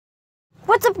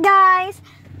What's up, guys?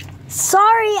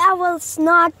 Sorry I was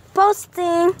not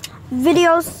posting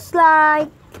videos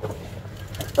like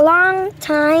long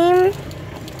time.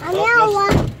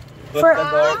 For a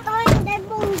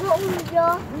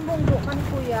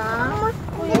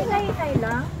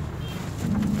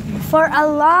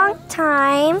long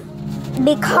time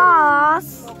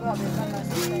because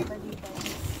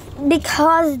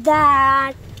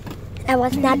that I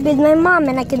was not with my mom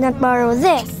and I could not borrow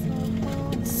this.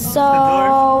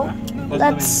 So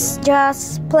let's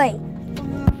just play.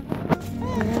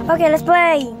 Okay, let's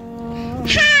play.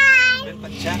 Hi!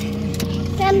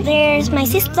 There's my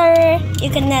sister. You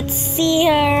cannot see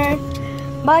her,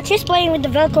 but she's playing with the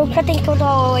Velcro cutting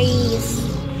toys.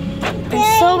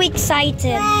 I'm so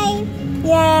excited.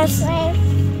 Yes.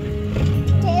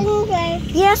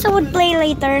 Yes, I would play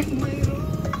later.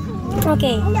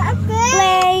 Okay.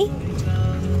 Play.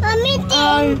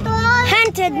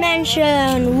 Haunted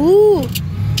Mansion. Woo!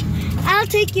 I'll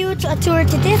take you to a tour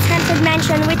to this haunted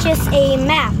mansion, which is a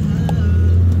map.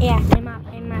 Yeah, a map.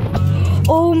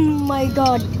 Oh my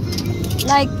god.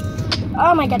 Like,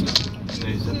 oh my god.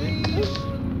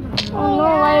 Oh no,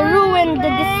 I ruined the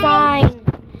design.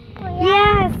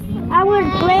 Yes, I will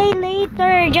play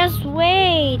later. Just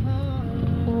wait.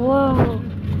 Whoa.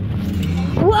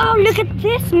 Wow, look at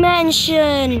this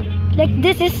mansion. Like,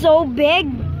 this is so big.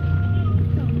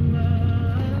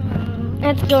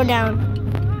 Let's go down.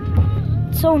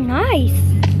 So nice.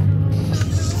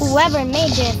 Whoever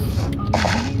made this.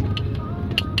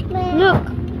 Look,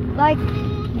 like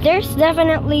there's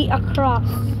definitely a cross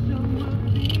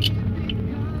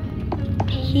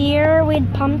here with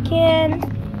pumpkins,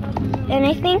 and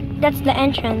I think that's the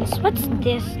entrance. What's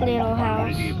this little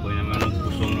house?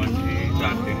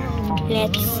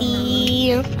 Let's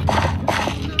see.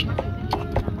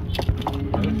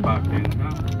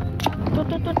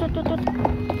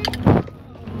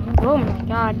 Oh my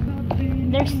god,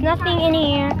 there's nothing in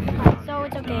here, so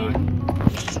it's okay.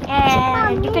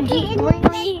 And you could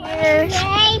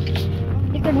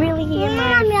really hear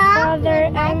my father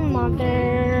and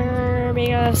mother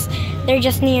because they're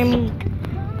just near me.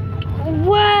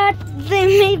 What? They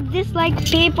made this like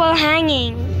people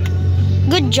hanging.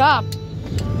 Good job.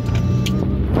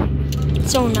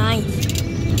 So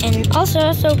nice. And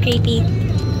also so creepy.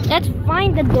 Let's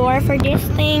find the door for this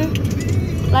thing.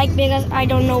 Like, because I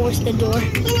don't know where's the door.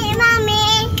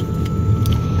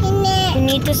 You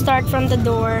need to start from the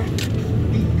door.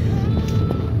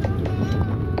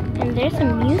 And there's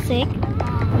some music.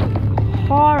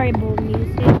 Horrible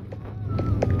music.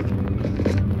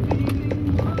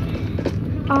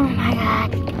 Oh my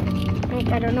god. Like,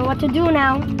 I don't know what to do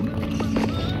now.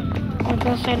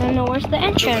 Because I don't know where's the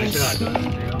entrance.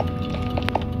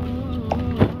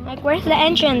 Like, where's the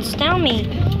entrance? Tell me.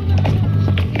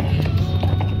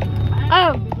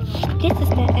 Oh, this is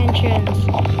the entrance.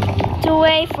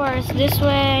 Two-way first, this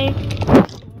way.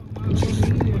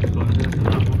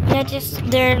 That is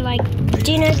their like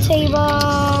dinner table.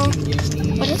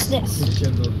 What is this?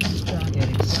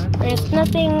 There's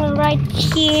nothing right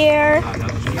here.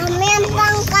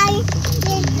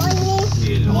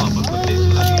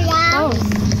 Oh,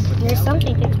 there's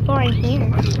something to explore in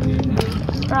here.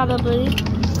 Probably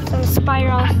some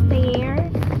spiral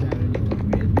stairs.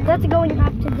 That's going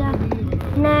up to the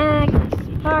next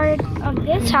part of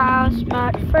this house,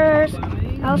 but first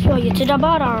I'll show you to the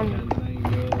bottom.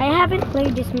 I haven't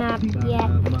played this map yet.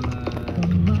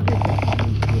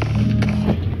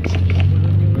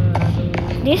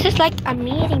 This is like a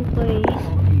meeting place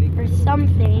or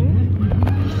something.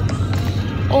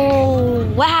 Oh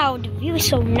wow, the view is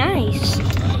so nice.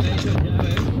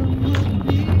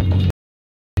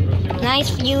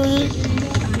 Nice view,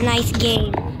 nice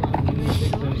game.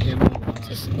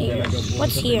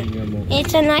 What's here?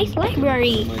 It's a nice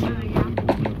library.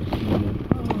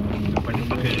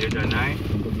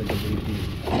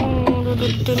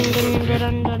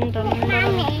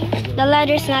 The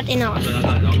ladder's not enough.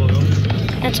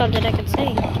 That's all that I could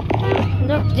say.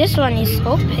 Look, this one is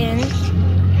open.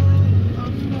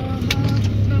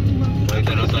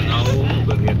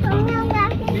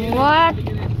 What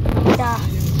the?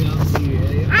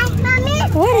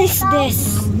 What is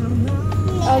this?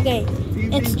 Okay.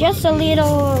 It's just a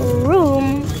little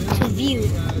room to view.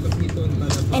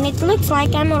 And it looks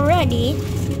like I'm already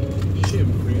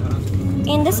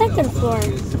in the second floor.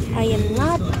 I am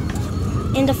not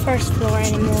in the first floor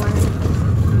anymore.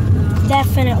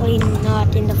 Definitely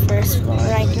not in the first floor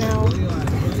right now.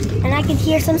 And I can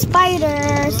hear some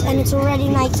spiders and it's already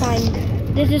nighttime.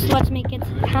 This is what makes it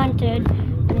haunted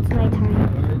and it's nighttime.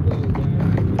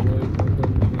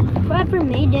 Whoever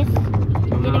made this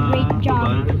did a great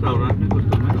job.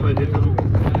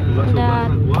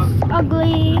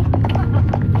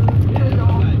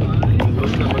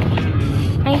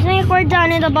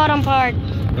 down in the bottom part.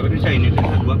 Let's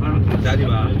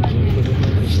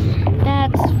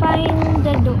find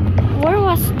the door. Where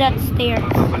was that stairs?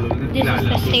 This is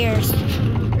the stairs.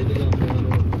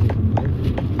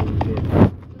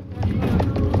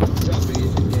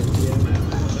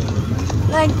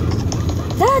 Like,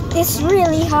 that is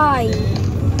really high.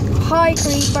 High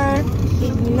creeper.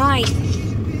 Ignite.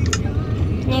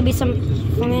 Maybe some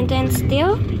fountain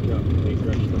still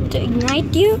to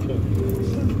ignite you.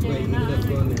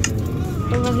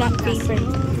 Where was that creeper?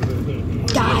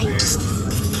 Die.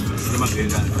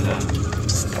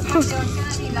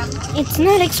 It's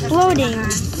not exploding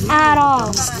at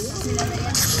all.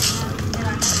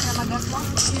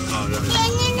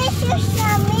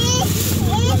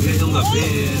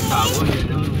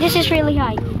 This is really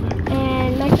high,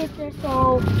 and my kids are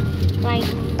so, like,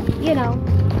 you know.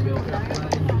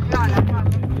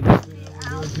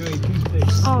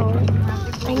 Oh,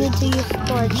 I need to use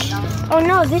torch. Oh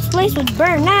no, this place would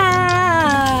burn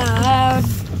out.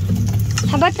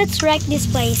 How about let's wreck this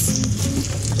place?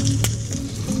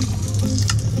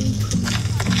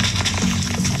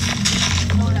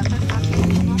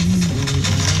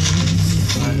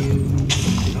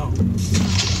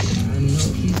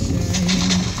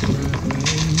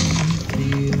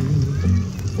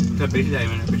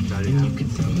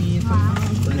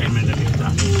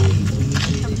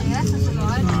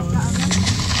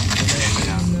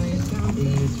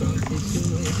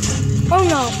 Oh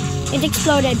no, it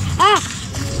exploded. Ah!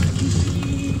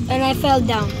 And I fell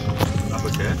down.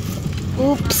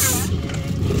 Oops.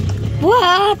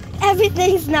 What?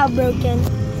 Everything's now broken.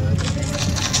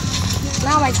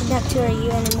 Now I cannot tour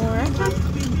you anymore.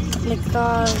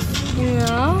 Because, you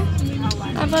know,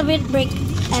 I probably break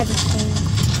everything.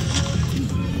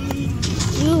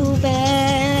 You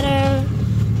better.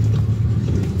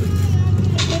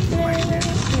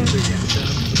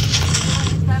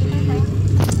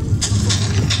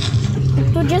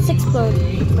 It would just explode,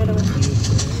 by the way.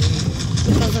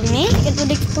 Because of me, it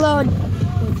would explode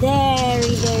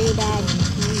very, very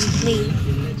badly.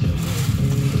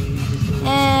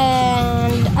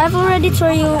 And I've already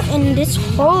told you in this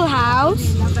whole house.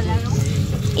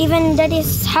 Even that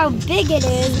is how big it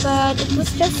is, but it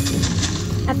was just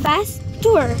a fast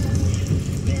tour.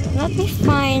 Let me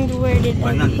find where did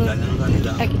I put.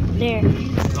 Okay, there.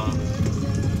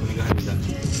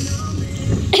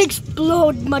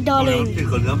 Explode, my darling. Boom,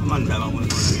 boom,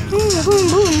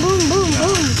 boom, boom, boom,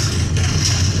 boom.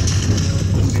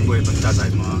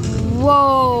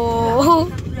 Whoa.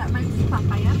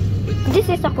 This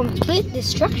is a complete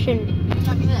destruction.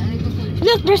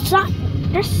 Look,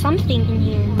 there's something in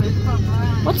here.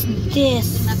 What's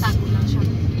this?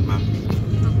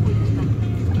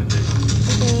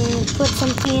 Put some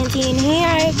TNT in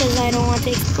here because I don't want to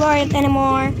explore it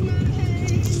anymore.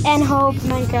 And hope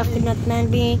Minecraft did not ban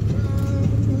me.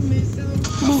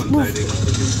 Boof, boof.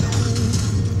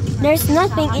 There's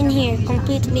nothing in here.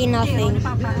 Completely nothing.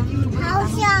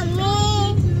 How's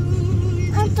yummy?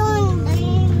 I don't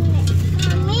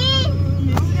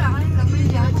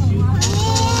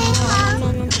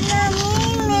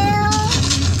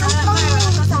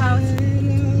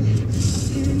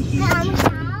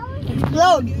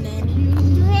Explode, man.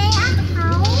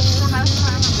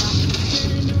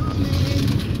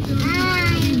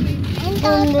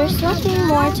 And there's nothing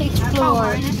more to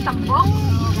explore.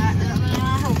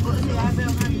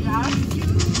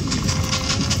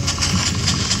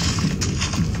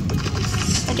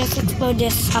 I just explode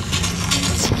this up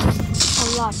a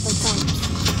lot of times.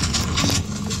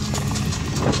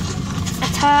 A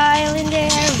tile in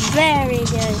there, very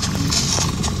good.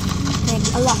 Like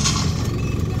a lot.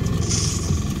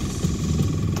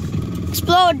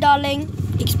 Explode, darling.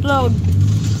 Explode.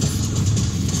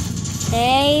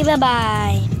 Say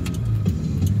bye-bye.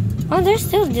 Oh, there's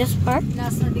still this part.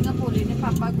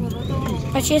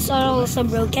 Which is also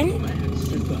broken.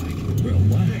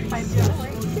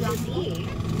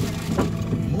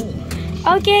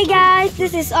 Okay guys,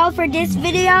 this is all for this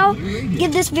video.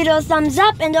 Give this video a thumbs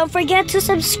up and don't forget to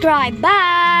subscribe.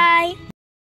 Bye!